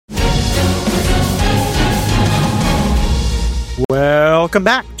Welcome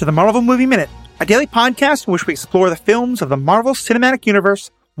back to the Marvel Movie Minute, a daily podcast in which we explore the films of the Marvel Cinematic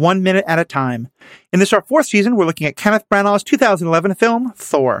Universe 1 minute at a time. In this, our fourth season, we're looking at Kenneth Branagh's 2011 film,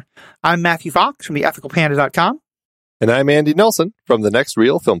 Thor. I'm Matthew Fox from theethicalpanda.com. And I'm Andy Nelson from the Next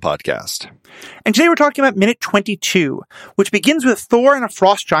Reel Film Podcast. And today we're talking about minute 22, which begins with Thor and a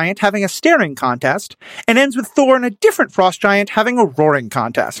frost giant having a staring contest, and ends with Thor and a different frost giant having a roaring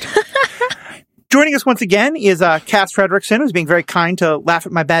contest. Joining us once again is Cass Fredrickson, who's being very kind to laugh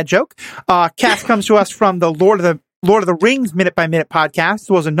at my bad joke. Cass comes to us from the Lord of the Rings Minute by Minute podcast, as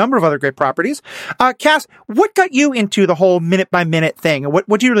well as a number of other great properties. Cass, what got you into the whole minute by minute thing? What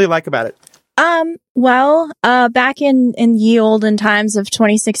do you really like about it? Back in ye olden times of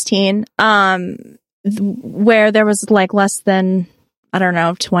 2016, where there was like less than,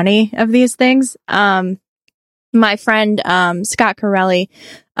 20 of these things, my friend, Scott Corelli,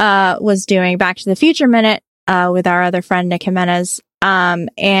 was doing Back to the Future Minute, with our other friend, Nick Jimenez.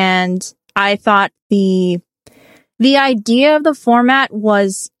 And I thought the idea of the format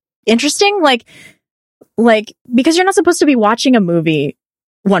was interesting, like, because you're not supposed to be watching a movie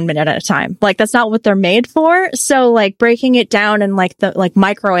 1 minute at a time. Like, that's not what they're made for. So, like, breaking it down and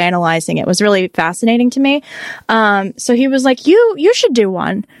micro analyzing it was really fascinating to me. So he was like, you should do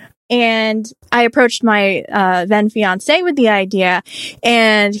one. And I approached my then fiance with the idea,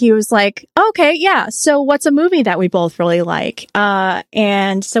 and he was like, okay, yeah, so what's a movie that we both really like?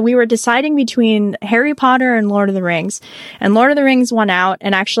 And so we were deciding between Harry Potter and Lord of the Rings, and Lord of the Rings won out.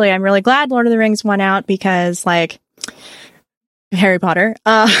 And actually, I'm really glad Lord of the Rings won out because, like, Harry Potter.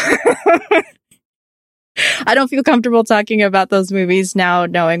 I don't feel comfortable talking about those movies now,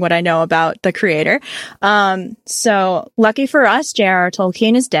 knowing what I know about the creator. So lucky for us, J.R.R.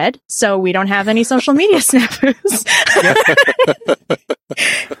 Tolkien is dead, so we don't have any social media snafus.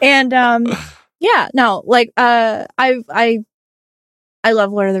 And I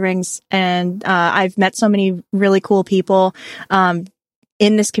love Lord of the Rings, and I've met so many really cool people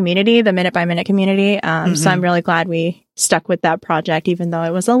in this community, the Minute by Minute community. So I'm really glad we stuck with that project, even though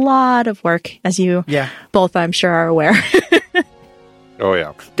it was a lot of work, as you both, I'm sure, are aware. Oh,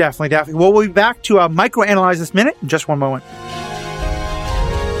 yeah. Definitely. Well, we'll be back to microanalyze this minute in just one moment.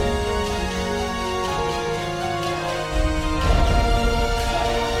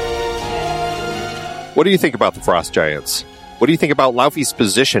 What do you think about the Frost Giants? What do you think about Laufey's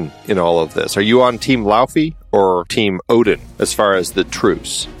position in all of this? Are you on Team Laufey or Team Odin as far as the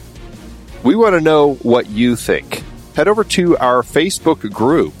truce? We want to know what you think. Head over to our Facebook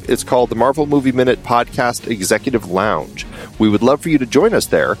group. It's called the Marvel Movie Minute Podcast Executive Lounge. We would love for you to join us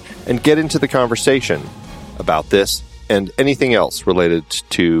there and get into the conversation about this and anything else related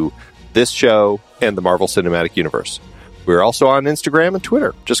to this show and the Marvel Cinematic Universe. We're also on Instagram and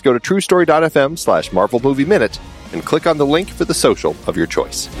Twitter. Just go to truestory.fm/Marvel Movie Minute and click on the link for the social of your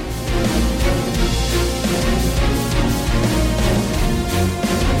choice.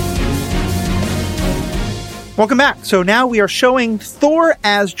 Welcome back. So now we are showing Thor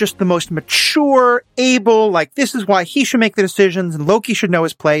as just the most mature, able, like, this is why he should make the decisions and Loki should know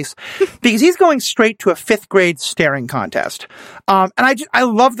his place, because he's going straight to a 5th grade staring contest. And I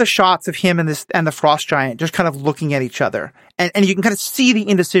love the shots of him and the Frost Giant just kind of looking at each other. And you can kind of see the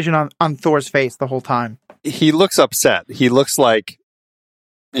indecision on Thor's face the whole time. He looks upset. He looks like,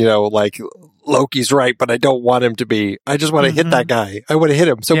 like Loki's right, but I don't want him to be. I just want to hit that guy. I want to hit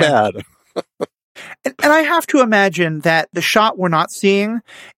him so bad. And I have to imagine that the shot we're not seeing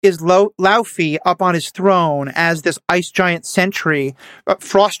is Laufey up on his throne as this ice giant sentry,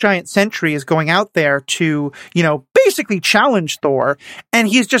 frost giant sentry is going out there to, basically challenge Thor. And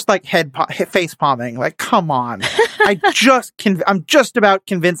he's just like face palming, like, come on. I'm just about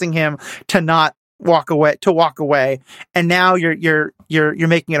convincing him to not walk away. And now you're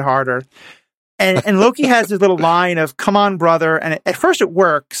making it harder. And Loki has his little line of, come on, brother. And at first it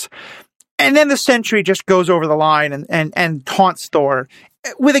works. And then the sentry just goes over the line and taunts Thor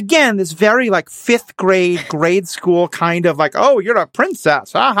with, again, this very, like, 5th grade school kind of like, oh, you're a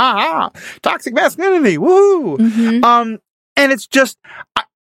princess. Ha ha ha. Toxic masculinity. Woo. And it's just, and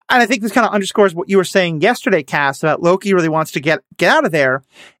I think this kind of underscores what you were saying yesterday, Cass, about Loki really wants to get out of there.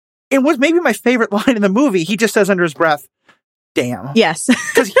 It was maybe my favorite line in the movie. He just says under his breath, damn. Yes.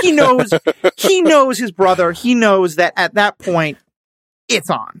 Because he knows his brother. He knows that at that point, it's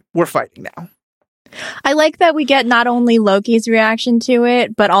on. We're fighting now. I like that we get not only Loki's reaction to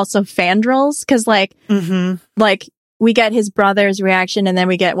it, but also Fandrel's, because we get his brother's reaction, and then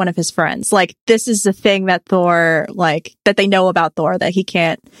we get one of his friends. Like, this is the thing that Thor, like, that they know about Thor, that he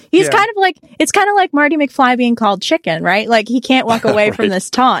can't. He's kind of like, it's kind of like Marty McFly being called chicken, right? Like, he can't walk away from this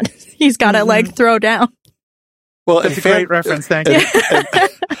taunt. He's got to like throw down. Well, That's a great reference. Thank you.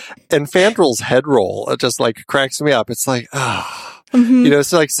 And Fandrel's head roll, it just like cracks me up. It's like, Mhm.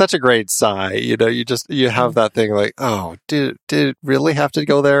 it's like such a great sigh. You have that thing like, oh, did it really have to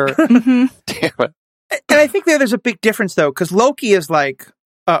go there? Mhm. Damn it. And I think there's a big difference though, because Loki is like,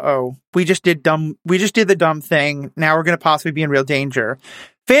 we just did the dumb thing. Now we're going to possibly be in real danger.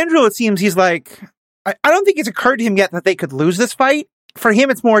 Fandral, it seems he's like, I don't think it's occurred to him yet that they could lose this fight. For him,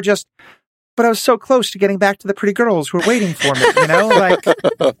 it's more just, but I was so close to getting back to the pretty girls who were waiting for me, like.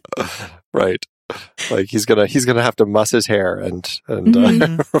 Right. Like he's gonna have to muss his hair and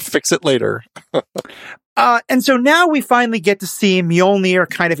fix it later. And so now we finally get to see Mjolnir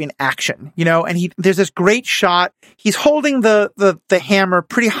kind of in action, and there's this great shot. He's holding the hammer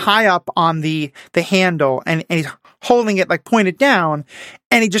pretty high up on the handle and he's holding it like pointed down,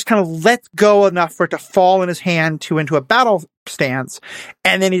 and he just kind of lets go enough for it to fall in his hand into a battle stance,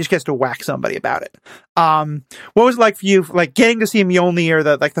 and then he just gets to whack somebody about it. What was it like for you, like getting to see Mjolnir,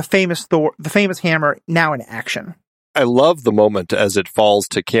 the famous hammer now in action? I love the moment as it falls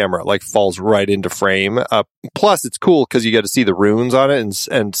to camera, like falls right into frame. Plus, it's cool because you get to see the runes on it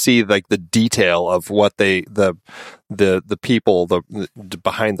and see like the detail of what the people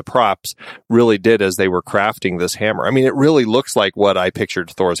behind the props really did as they were crafting this hammer. I mean, it really looks like what I pictured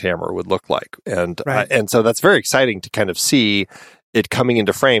Thor's hammer would look like, and so that's very exciting to kind of see it coming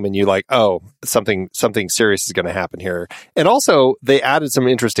into frame, and you like, oh, something serious is going to happen here. And also, they added some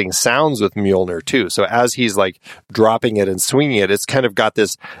interesting sounds with Mjolnir too. So as he's like dropping it and swinging it, it's kind of got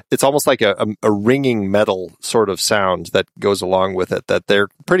this. It's almost like a ringing metal sort of sound that goes along with it. That they're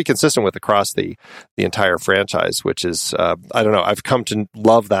pretty consistent with across the entire franchise, which is I don't know. I've come to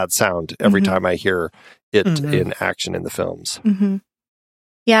love that sound every time I hear it in action in the films. Mm-hmm.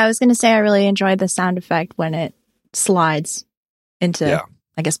 Yeah, I was going to say I really enjoyed the sound effect when it slides into,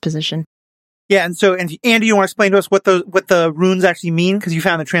 I guess, position. Yeah, and Andy, you want to explain to us what the runes actually mean, because you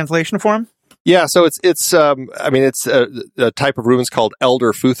found the translation for them? Yeah, so it's a type of runes called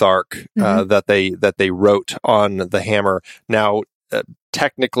Elder Futhark that they wrote on the hammer. Now,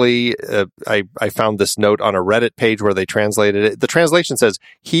 technically, I found this note on a Reddit page where they translated it. The translation says,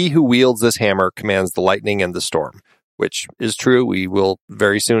 "He who wields this hammer commands the lightning and the storm," which is true. We will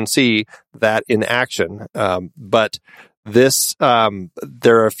very soon see that in action. But this,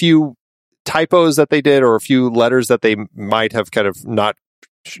 there are a few typos that they did, or a few letters that they might have kind of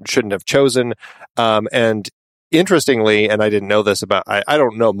shouldn't have chosen. And interestingly, and I didn't know this I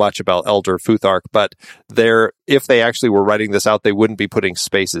don't know much about Elder Futhark, but if they actually were writing this out, they wouldn't be putting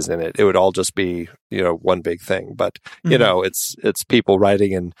spaces in it. It would all just be, one big thing. But, it's people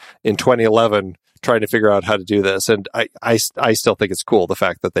writing in 2011 trying to figure out how to do this. And I still think it's cool, the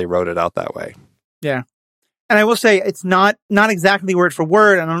fact that they wrote it out that way. Yeah. And I will say it's not exactly word for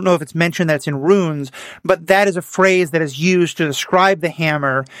word. I don't know if it's mentioned that it's in runes, but that is a phrase that is used to describe the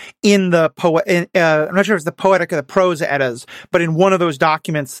hammer in the I'm not sure if it's the Poetic or the Prose Eddas, but in one of those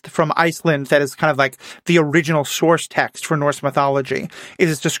documents from Iceland that is kind of like the original source text for Norse mythology. It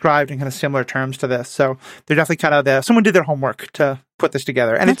is described in kind of similar terms to this. So they're definitely kind of someone did their homework to put this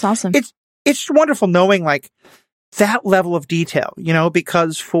together. And that's awesome. It's just wonderful knowing like that level of detail,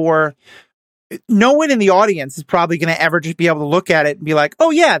 because for no one in the audience is probably going to ever just be able to look at it and be like,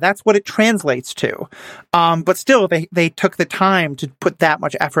 oh yeah, that's what it translates to. But still, they took the time to put that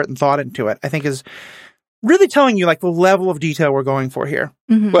much effort and thought into it, I think is really telling you like the level of detail we're going for here.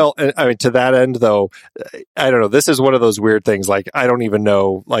 Mm-hmm. Well, I mean, to that end though, I don't know. This is one of those weird things. Like, I don't even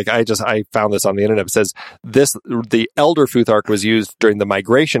know, like I found this on the internet. It says the Elder Futhark was used during the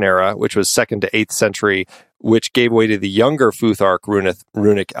Migration era, which was 2nd to 8th century, which gave way to the younger Futhark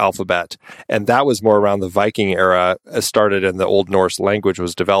runic alphabet. And that was more around the Viking era, started in the Old Norse language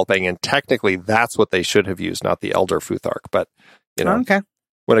was developing. And technically that's what they should have used, not the Elder Futhark. But, okay.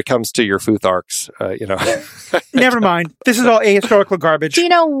 When it comes to your Futharks, Never mind. This is all ahistorical garbage. Do you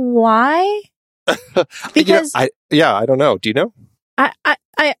know why? Because I don't know. Do you know?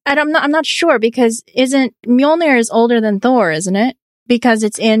 I'm not sure, because Mjolnir is older than Thor, isn't it? Because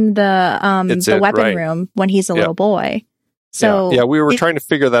it's in the weapon room when he's a little boy. So yeah, we were trying to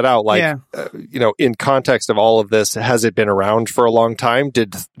figure that out. Like, in context of all of this, has it been around for a long time?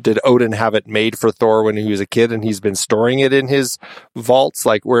 Did Odin have it made for Thor when he was a kid, and he's been storing it in his vaults?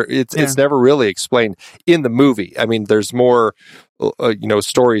 Like, where it's never really explained in the movie. I mean, there's more,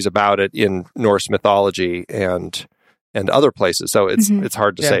 stories about it in Norse mythology and other places. So it's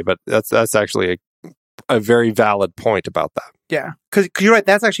hard to say, but that's actually a very valid point about that. Yeah, because you're right.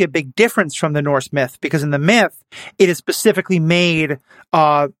 That's actually a big difference from the Norse myth, because in the myth, it is specifically made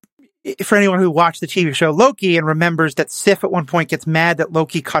for anyone who watched the TV show Loki and remembers that Sif at one point gets mad that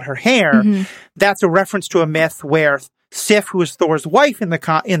Loki cut her hair, that's a reference to a myth where Sif, who is Thor's wife in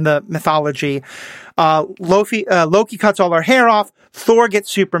the mythology, Loki cuts all her hair off. Thor gets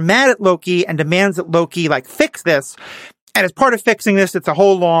super mad at Loki and demands that Loki fix this. And as part of fixing this, it's a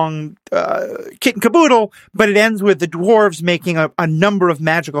whole long kit and caboodle, but it ends with the dwarves making a number of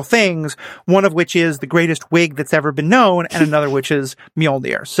magical things, one of which is the greatest wig that's ever been known, and another which is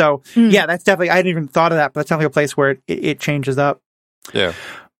Mjolnir. So, yeah, that's definitely, I hadn't even thought of that, but that's definitely a place where it changes up. Yeah.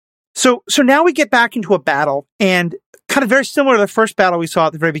 So now we get back into a battle, and kind of very similar to the first battle we saw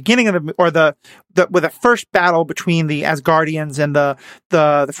at the very beginning of the first battle between the Asgardians and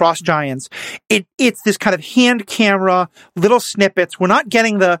the Frost Giants. It's this kind of hand camera, little snippets. We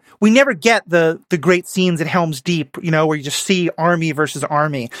never get the great scenes at Helm's Deep, where you just see army versus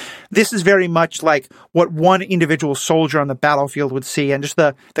army. This is very much like what one individual soldier on the battlefield would see, and just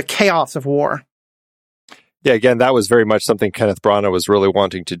the chaos of war. Yeah, again, that was very much something Kenneth Branagh was really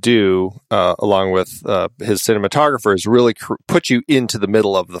wanting to do, along with his cinematographers, really put you into the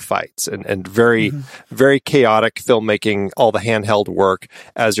middle of the fights and very, very chaotic filmmaking, all the handheld work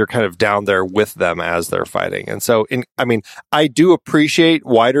as you're kind of down there with them as they're fighting. And so, I do appreciate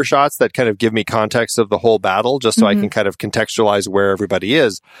wider shots that kind of give me context of the whole battle, just so I can kind of contextualize where everybody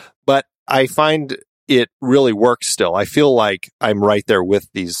is. But I find it really works still. I feel like I'm right there with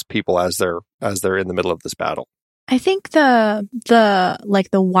these people as they're in the middle of this battle. I think the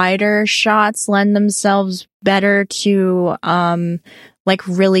wider shots lend themselves better to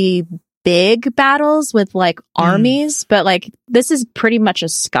really big battles with armies, but this is pretty much a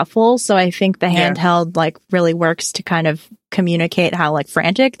scuffle, so I think the handheld really works to kind of communicate how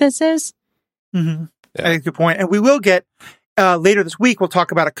frantic this is. Yeah. I think good point. And we will get later this week, we'll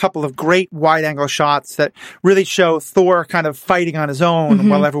talk about a couple of great wide-angle shots that really show Thor kind of fighting on his own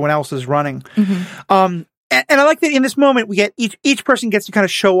while everyone else is running. And I like that in this moment, we get each person gets to kind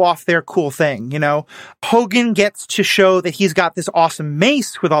of show off their cool thing. Hogun gets to show that he's got this awesome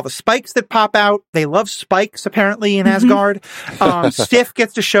mace with all the spikes that pop out. They love spikes, apparently, in Asgard. Sif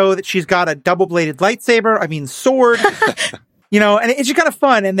gets to show that she's got a double-bladed sword. And it's just kind of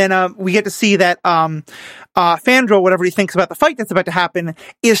fun. And then we get to see that Fandral, whatever he thinks about the fight that's about to happen,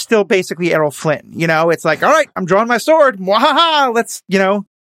 is still basically Errol Flynn. It's like, all right, I'm drawing my sword. Mwahaha, let's,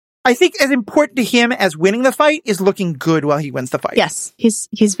 I think as important to him as winning the fight is looking good while he wins the fight. Yes,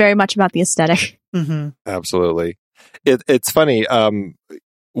 he's very much about the aesthetic. Absolutely. It's funny.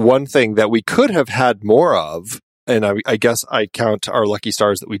 One thing that we could have had more of, and I guess I count our lucky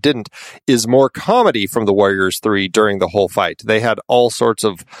stars that we didn't, is more comedy from the Warriors 3 during the whole fight. They had all sorts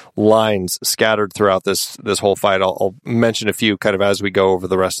of lines scattered throughout this whole fight. I'll mention a few kind of as we go over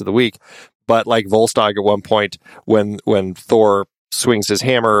the rest of the week. But like Volstagg at one point, when Thor swings his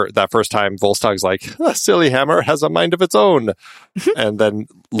hammer that first time, Volstagg's like, "A silly hammer has a mind of its own." And then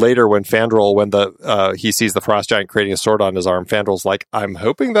later when he sees the Frost Giant creating a sword on his arm, Fandral's like, "I'm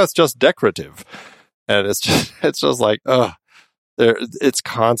hoping that's just decorative." And it's just like, it's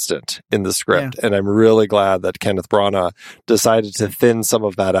constant in the script. Yeah. And I'm really glad that Kenneth Branagh decided to thin some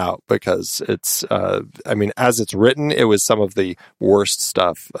of that out, because it's, as it's written, it was some of the worst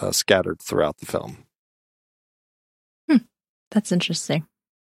stuff scattered throughout the film. That's interesting.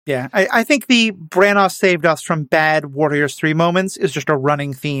 Yeah, I think the Branagh saved us from bad Warriors 3 moments is just a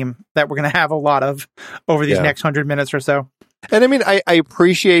running theme that we're going to have a lot of over these next 100 minutes or so. And I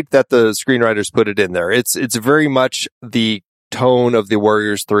appreciate that the screenwriters put it in there. It's very much the tone of the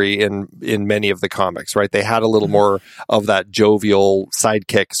Warriors 3 in many of the comics, right? They had a little more of that jovial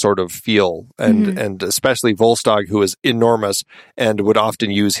sidekick sort of feel, and especially Volstagg, who is enormous and would often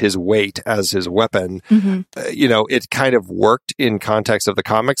use his weight as his weapon. It kind of worked in context of the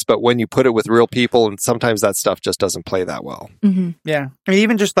comics, but when you put it with real people, and sometimes that stuff just doesn't play that well. Yeah,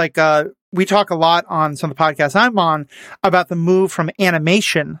 even just like we talk a lot on some of the podcasts I'm on about the move from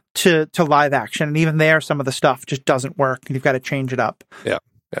animation to live action. And even there, some of the stuff just doesn't work, and you've got to change it up. Yeah.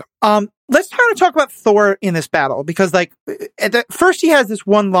 Let's kind of talk about Thor in this battle, because at first he has this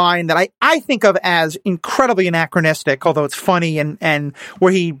one line that I think of as incredibly anachronistic, although it's funny, and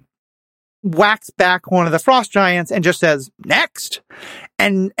where he whacks back one of the Frost Giants and just says, "Next."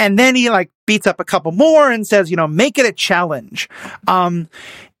 And then he beats up a couple more and says, "Make it a challenge."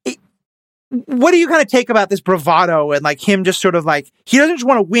 What do you kind of take about this bravado and him just sort of he doesn't just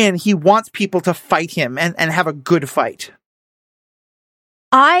want to win, he wants people to fight him and have a good fight?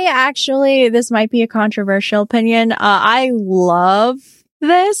 This might be a controversial opinion. I love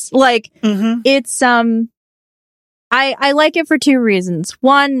this. It's, I like it for two reasons.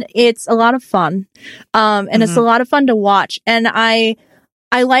 One, it's a lot of fun. And it's a lot of fun to watch. And I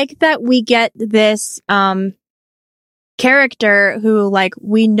I like that we get this character who like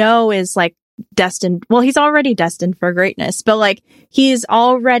we know is like destined. Well, he's already destined for greatness, but like he's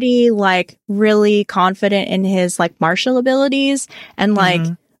already like really confident in his like martial abilities and like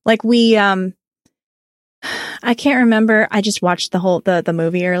we I can't remember. I just watched the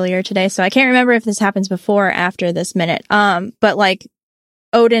movie earlier today, so I can't remember if this happens before or after this minute. But like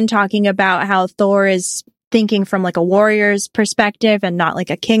Odin talking about how Thor is thinking from like a warrior's perspective and not like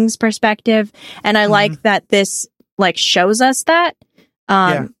a king's perspective. And I like that this like shows us that.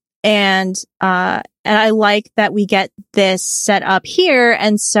 And I like that we get this set up here.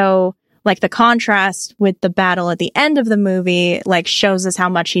 And so like the contrast with the battle at the end of the movie, like shows us how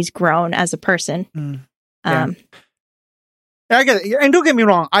much he's grown as a person. I get it. And don't get me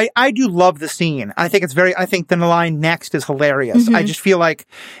wrong, I do love the scene. I think the line next is hilarious. I just feel like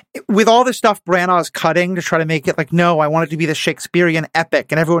with all the stuff Branagh is cutting to try to make it like, no, I want it to be the Shakespearean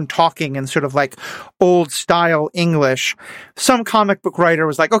epic and everyone talking in sort of like old style English. Some comic book writer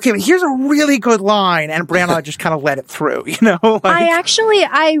was like, okay, but here's a really good line. And Branagh just kind of let it through, you know? Like,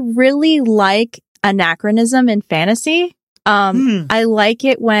 I really like anachronism in fantasy. I like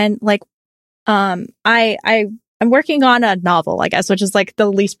it when like, I'm working on a novel, I guess, which is like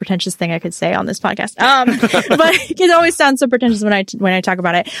the least pretentious thing I could say on this podcast. But it always sounds so pretentious when I talk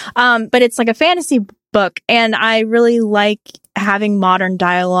about it. But it's like a fantasy book, and I really like having modern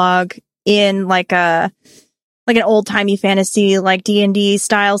dialogue in like an old timey fantasy, like D&D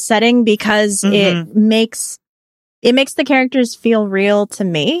style setting, because it makes the characters feel real to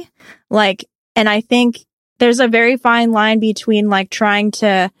me. Like, and I think there's a very fine line between like trying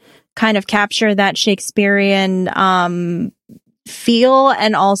to kind of capture that Shakespearean feel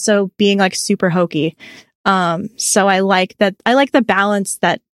and also being like super hokey. So I like that. I like the balance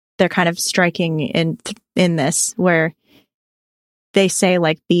that they're kind of striking in this, where they say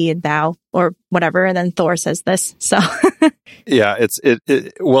like thee and thou or whatever, and then Thor says this. So yeah,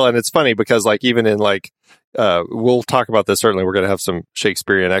 well, and it's funny because like even in like we'll talk about this. Certainly, we're going to have some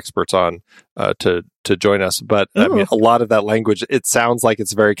Shakespearean experts on to join us. But I mean, a lot of that language, it sounds like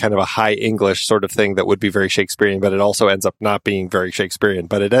it's very kind of a high English sort of thing that would be very Shakespearean, but it also ends up not being very Shakespearean.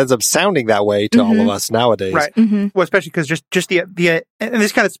 But it ends up sounding that way to all of us nowadays, right? Well, especially because just the and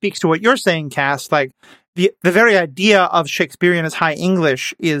this kind of speaks to what you're saying, Cass. Like the very idea of Shakespearean as high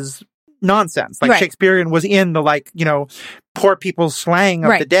English is nonsense. Like Shakespearean was in the like, you know, poor people's slang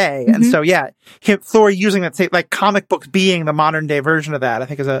of the day. And so, Thor using that, say, like comic books being the modern day version of that, I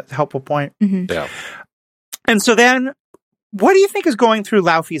think is a helpful point. Yeah. And so then what do you think is going through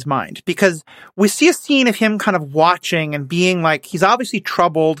Laufey's mind? Because we see a scene of him kind of watching and being like, he's obviously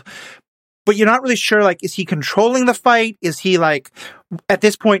troubled, but you're not really sure, like, is he controlling the fight? Is he like, at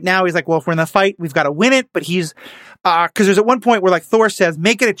this point now, he's like, well, if we're in the fight, we've got to win it. But he's, because there's at one point where like Thor says,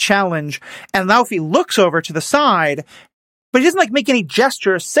 make it a challenge. And Laufey looks over to the side, but he doesn't like make any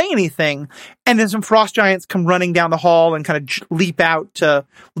gesture or say anything. And then some frost giants come running down the hall and kind of leap down to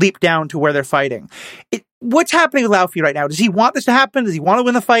where they're fighting. What's happening with Laufey right now? Does he want this to happen? Does he want to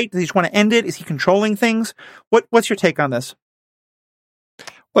win the fight? Does he just want to end it? Is he controlling things? What's your take on this?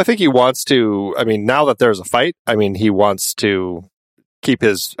 Well, I think he wants to, I mean, now that there's a fight, I mean, he wants to keep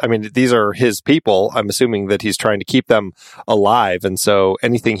these are his people. I'm assuming that he's trying to keep them alive. And so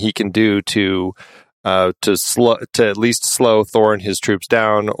anything he can do to at least slow Thor and his troops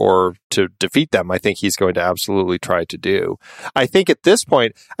down or to defeat them, I think he's going to absolutely try to do. I think at this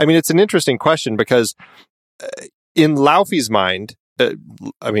point, I mean, it's an interesting question because in Laufey's mind,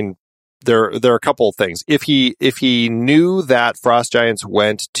 there are a couple of things. If he knew that frost giants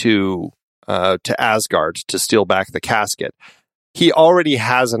went to Asgard to steal back the casket, he already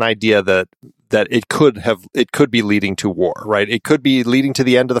has an idea that it could be leading to war, right? It could be leading to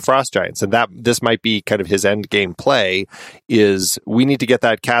the end of the frost giants, and that this might be kind of his end game play. Is we need to get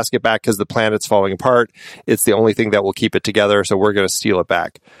that casket back because the planet's falling apart. It's the only thing that will keep it together, so we're going to steal it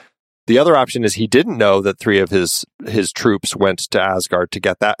back. The other option is he didn't know that 3 of his troops went to Asgard to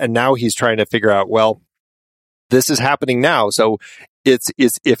get that, and now he's trying to figure out, well, this is happening now, so it's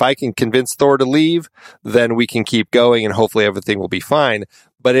if I can convince Thor to leave, then we can keep going and hopefully everything will be fine.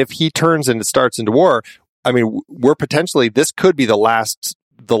 But if he turns and it starts into war, I mean, this could be the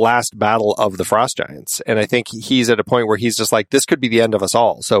last battle of the frost giants, and I think he's at a point where he's just like, this could be the end of us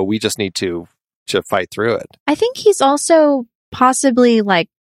all, so we just need to fight through it. I think he's also possibly like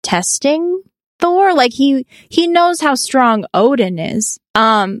testing Thor. Like he knows how strong Odin is.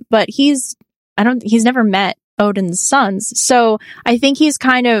 But he's never met Odin's sons. So I think he's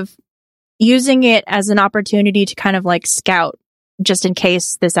kind of using it as an opportunity to kind of like scout just in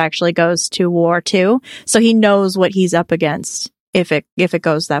case this actually goes to war too. So he knows what he's up against. if it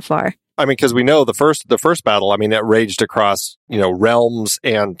goes that far. I mean, because we know the first battle, I mean, it raged across, realms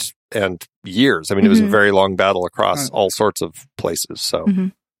and years. I mean, it was a very long battle across all sorts of places. So,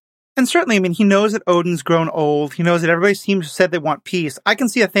 and certainly, I mean, he knows that Odin's grown old. He knows that everybody seems to said they want peace. I can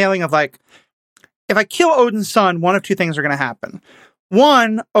see a feeling of like, if I kill Odin's son, one of two things are going to happen.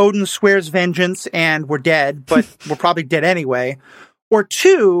 One, Odin swears vengeance and we're dead, but we're probably dead anyway. Or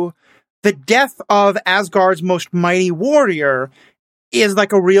two, the death of Asgard's most mighty warrior is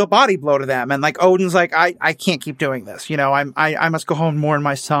like a real body blow to them. And like Odin's like, I can't keep doing this. I must go home and mourn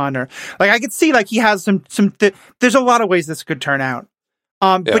my son. Or like, I could see like he has there's a lot of ways this could turn out.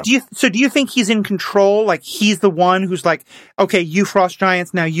 But do you think he's in control? Like he's the one who's like, okay, you Frost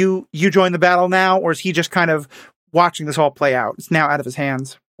Giants, now you join the battle now? Or is he just kind of watching this all play out? It's now out of his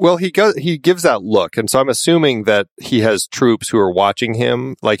hands. Well, he gives that look, and so I'm assuming that he has troops who are watching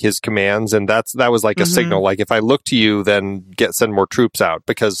him, like his commands, and that was like a signal. Like if I look to you, then send more troops out,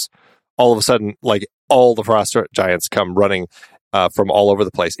 because all of a sudden, like all the Frost Giants come running from all over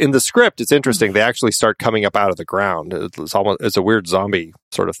the place. In the script, it's interesting; they actually start coming up out of the ground. It's a weird zombie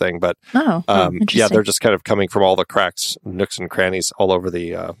sort of thing, but they're just kind of coming from all the cracks, nooks, and crannies all over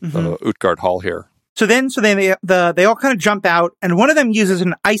the Utgard Hall here. So then they all kind of jump out, and one of them uses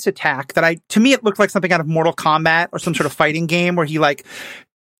an ice attack that to me it looked like something out of Mortal Kombat or some sort of fighting game where he like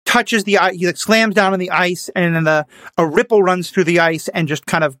touches the ice, he like slams down on the ice, and then a ripple runs through the ice and just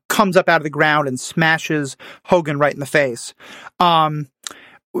kind of comes up out of the ground and smashes Hogun right in the face.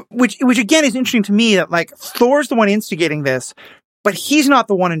 Which again is interesting to me that like Thor's the one instigating this, but he's not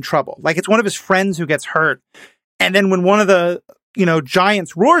the one in trouble. Like it's one of his friends who gets hurt, and then when one of the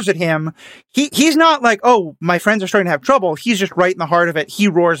giants roars at him, he's not like, oh, my friends are starting to have trouble. He's just right in the heart of it. He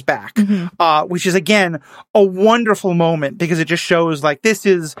roars back, which is, again, a wonderful moment because it just shows like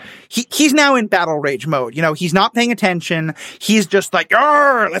he's now in battle rage mode. He's not paying attention. He's just like,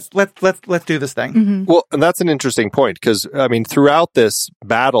 let's do this thing. Well, and that's an interesting point because, I mean, throughout this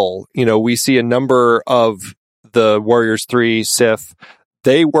battle, we see a number of the Warriors 3, Sif,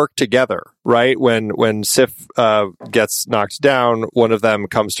 they work together, right? When Sif gets knocked down, one of them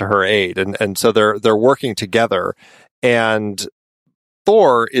comes to her aid, and so they're working together. And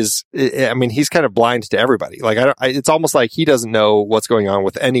Thor is, I mean, he's kind of blind to everybody. Like it's almost like he doesn't know what's going on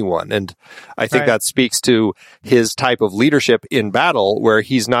with anyone. And I think that speaks to his type of leadership in battle, where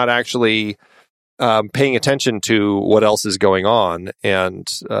he's not actually paying attention to what else is going on, and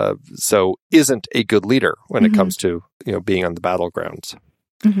so isn't a good leader when it comes to being on the battlegrounds.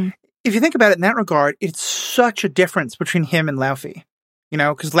 If you think about it in that regard, it's such a difference between him and Laufey.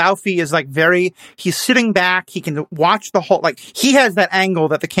 Because Laufey is like he's sitting back. He can watch the whole, like he has that angle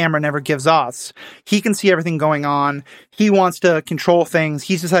that the camera never gives us. He can see everything going on. He wants to control things.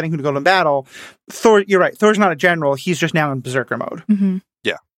 He's deciding who to go to battle. Thor, you're right. Thor's not a general. He's just now in berserker mode.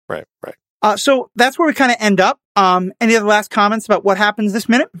 Yeah, right. So that's where we kind of end up. Any other last comments about what happens this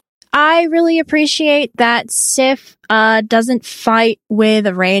minute? I really appreciate that Sif doesn't fight with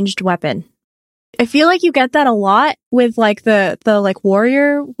a ranged weapon. I feel like you get that a lot with like the like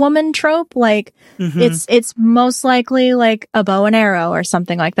warrior woman trope. Like it's most likely like a bow and arrow or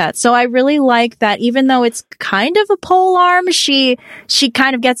something like that. So I really like that even though it's kind of a pole arm, she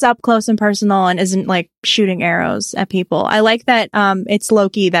kind of gets up close and personal and isn't like shooting arrows at people. I like that it's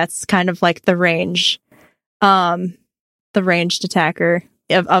Loki that's kind of like the ranged attacker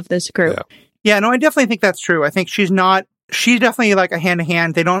of this group. Yeah, no, I definitely think that's true. I think she's definitely like a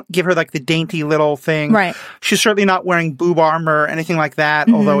hand-to-hand. They don't give her like the dainty little thing. Right. She's certainly not wearing boob armor or anything like that.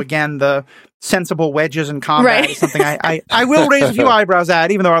 Although again, the sensible wedges in combat is something I will raise a few eyebrows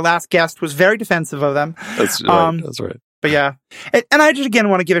at, even though our last guest was very defensive of them. That's right. That's right. But yeah. And I just again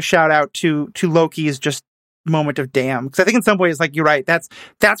want to give a shout out to Loki's just moment of damn, because I think in some ways, like you're right, that's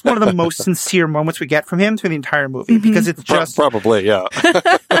one of the most sincere moments we get from him through the entire movie, because it's just probably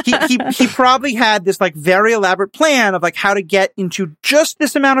he probably had this like very elaborate plan of like how to get into just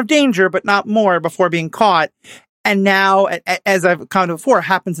this amount of danger but not more before being caught, and now, as I've commented before,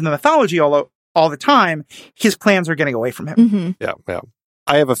 happens in the mythology all the time, his plans are getting away from him. Yeah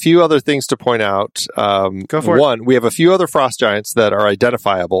I have a few other things to point out. Go for it. One, we have a few other frost giants that are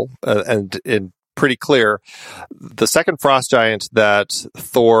identifiable and pretty clear. The second frost giant that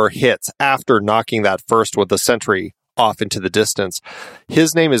Thor hits after knocking that first with the sentry off into the distance,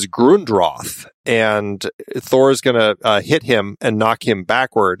 his name is Grundroth, and Thor is going to hit him and knock him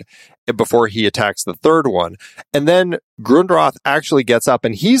backward before he attacks the third one. And then Grundroth actually gets up,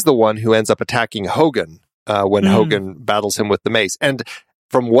 and he's the one who ends up attacking Hogun when Hogun battles him with the mace. And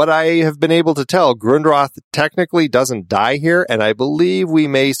from what I have been able to tell, Grundroth technically doesn't die here, and I believe we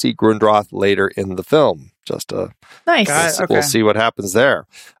may see Grundroth later in the film. Nice. We'll see what happens there.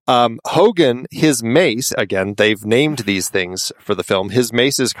 Hogan, his mace, again, they've named these things for the film. His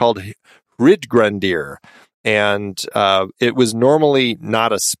mace is called Ridgrendir. And it was normally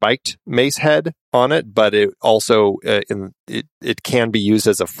not a spiked mace head on it, but it also it can be used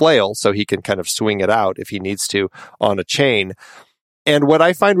as a flail, so he can kind of swing it out if he needs to on a chain. And what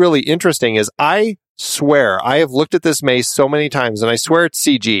I find really interesting is I swear I have looked at this mace so many times, and I swear it's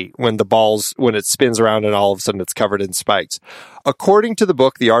CG when it spins around and all of a sudden it's covered in spikes. According to the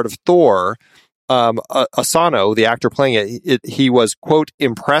book The Art of Thor, Asano, the actor playing it, he was, quote,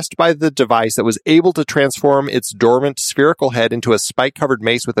 impressed by the device that was able to transform its dormant spherical head into a spike-covered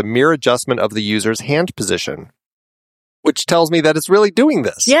mace with a mere adjustment of the user's hand position. Which tells me that it's really doing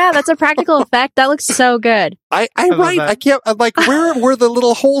this. Yeah, that's a practical effect. That looks so good. I can't, like, where were the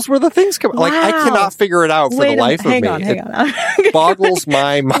little holes where the things come? Wow. Like, I cannot figure it out for the life of me. Hang on. It boggles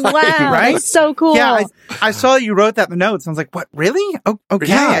my mind. Wow, right? That's so cool. Yeah, I saw you wrote that in the notes. I was like, what, really? Oh, okay,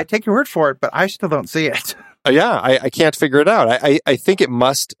 Yeah. I take your word for it, but I still don't see it. Yeah, I can't figure it out. I think it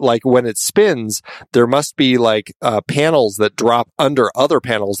must, like, when it spins, there must be, like, panels that drop under other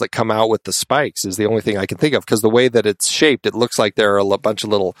panels that come out with the spikes is the only thing I can think of. Because the way that it's shaped, it looks like there are a bunch of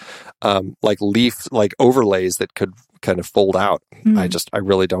little, like, leaf, like, overlays that could kind of fold out. I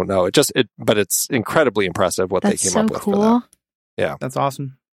really don't know. But it's incredibly impressive what they came up with for that. Yeah. That's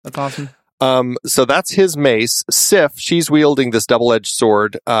awesome. So that's his mace. Sif, she's wielding this double-edged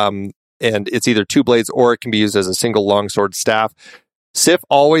sword, and it's either two blades or it can be used as a single longsword staff. Sif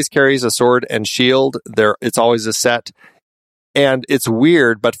always carries a sword and shield. It's always a set. And it's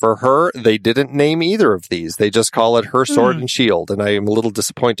weird, but for her, they didn't name either of these. They just call it her sword and shield. And I am a little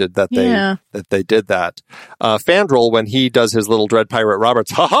disappointed that they did that. Fandral, when he does his little Dread Pirate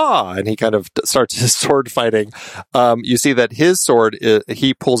Roberts, and he kind of starts his sword fighting, you see that his sword,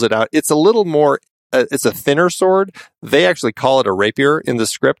 he pulls it out. It's a little more it's a thinner sword. They actually call it a rapier in the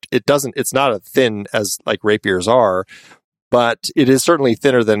script. It's not as thin as like rapiers are, but it is certainly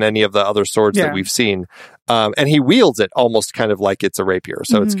thinner than any of the other swords that we've seen. And he wields it almost kind of like it's a rapier.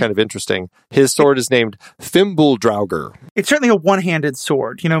 So it's kind of interesting. His sword is named Fimbuldraugr. It's certainly a one-handed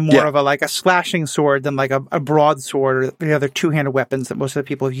sword, more of a slashing sword than like a broadsword or the other two-handed weapons that most of the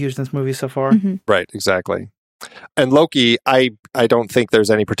people have used in this movie so far. Mm-hmm. Right, exactly. And Loki, I don't think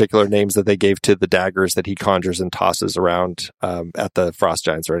there's any particular names that they gave to the daggers that he conjures and tosses around at the frost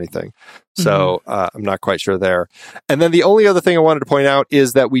giants or anything. So I'm not quite sure there. And then the only other thing I wanted to point out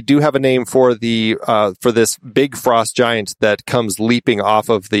is that we do have a name for for this big frost giant that comes leaping off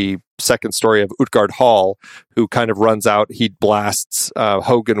of the second story of Utgard Hall, who kind of runs out. He blasts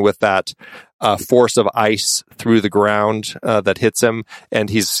Hogan with that force of ice through the ground that hits him, and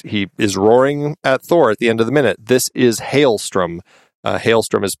he is roaring at Thor at the end of the minute. This is Hailstrom.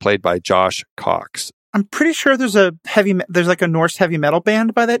 Hailstrom is played by Josh Cox. I'm pretty sure there's like a Norse heavy metal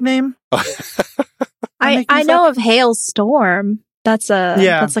band by that name. I know of Hailstorm. That's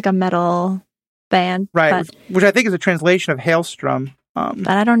like a metal band, right? Which I think is a translation of Hailstrom. But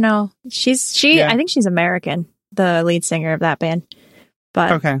I don't know. I think she's American, the lead singer of that band.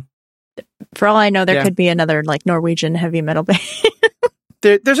 But okay. For all I know, there could be another like Norwegian heavy metal band.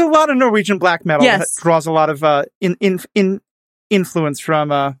 There's a lot of Norwegian black metal that draws a lot of influence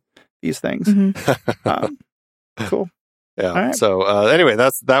from these things. Cool. Yeah. Right. So anyway,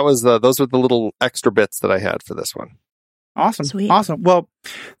 those were the little extra bits that I had for this one. Awesome. Sweet. Awesome. Well,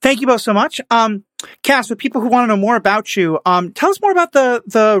 thank you both so much. Cass, for people who want to know more about you, tell us more about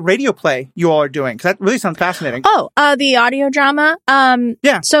the radio play you all are doing, because that really sounds fascinating. Oh, the audio drama.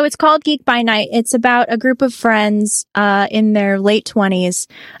 Yeah. So it's called Geek by Night. It's about a group of friends in their late 20s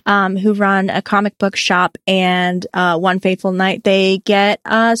who run a comic book shop, and one fateful night they get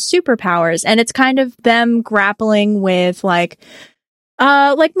superpowers, and it's kind of them grappling with like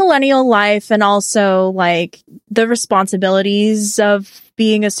millennial life and also like the responsibilities of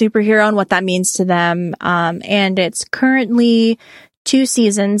being a superhero and what that means to them. And it's currently 2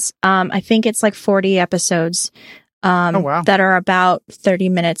 seasons. I think it's like 40 episodes, that are about 30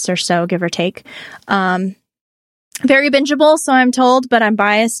 minutes or so, give or take. Very bingeable, so I'm told, but I'm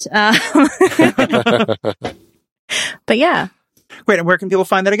biased. But yeah. Great. And where can people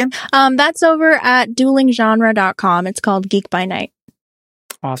find that again? That's over at duelinggenre.com. It's called Geek by Night.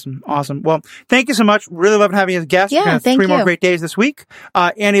 Awesome. Well, thank you so much. Really loving having you as a guest. Yeah, thank you. 3 more great days this week.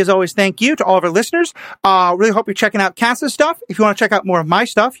 Andy, as always, thank you to all of our listeners. Really hope you're checking out Cass's stuff. If you want to check out more of my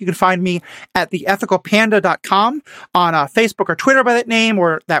stuff, you can find me at theethicalpanda.com, on Facebook or Twitter by that name,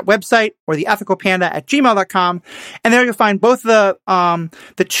 or that website, or theethicalpanda@gmail.com. And there you'll find both the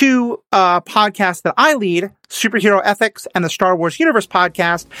 2 podcasts that I lead, Superhero Ethics, and the Star Wars Universe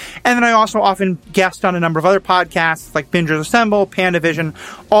podcast. And then I also often guest on a number of other podcasts like Bingers Assemble, PandaVision,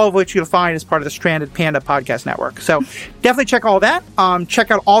 all of which you'll find as part of the Stranded Panda podcast network. So definitely check all that.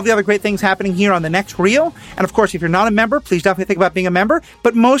 Check out all the other great things happening here on The Next Reel. And of course, if you're not a member, please definitely think about being a member.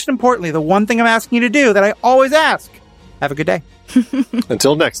 But most importantly, the one thing I'm asking you to do that I always ask, have a good day.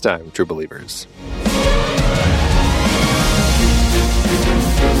 Until next time, true believers.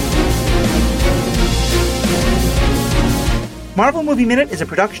 Marvel Movie Minute is a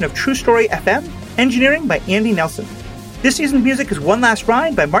production of True Story FM, engineering by Andy Nelson. This season's music is One Last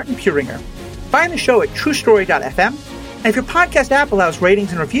Ride by Martin Puringer. Find the show at truestory.fm, and if your podcast app allows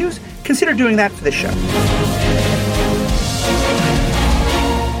ratings and reviews, consider doing that for this show.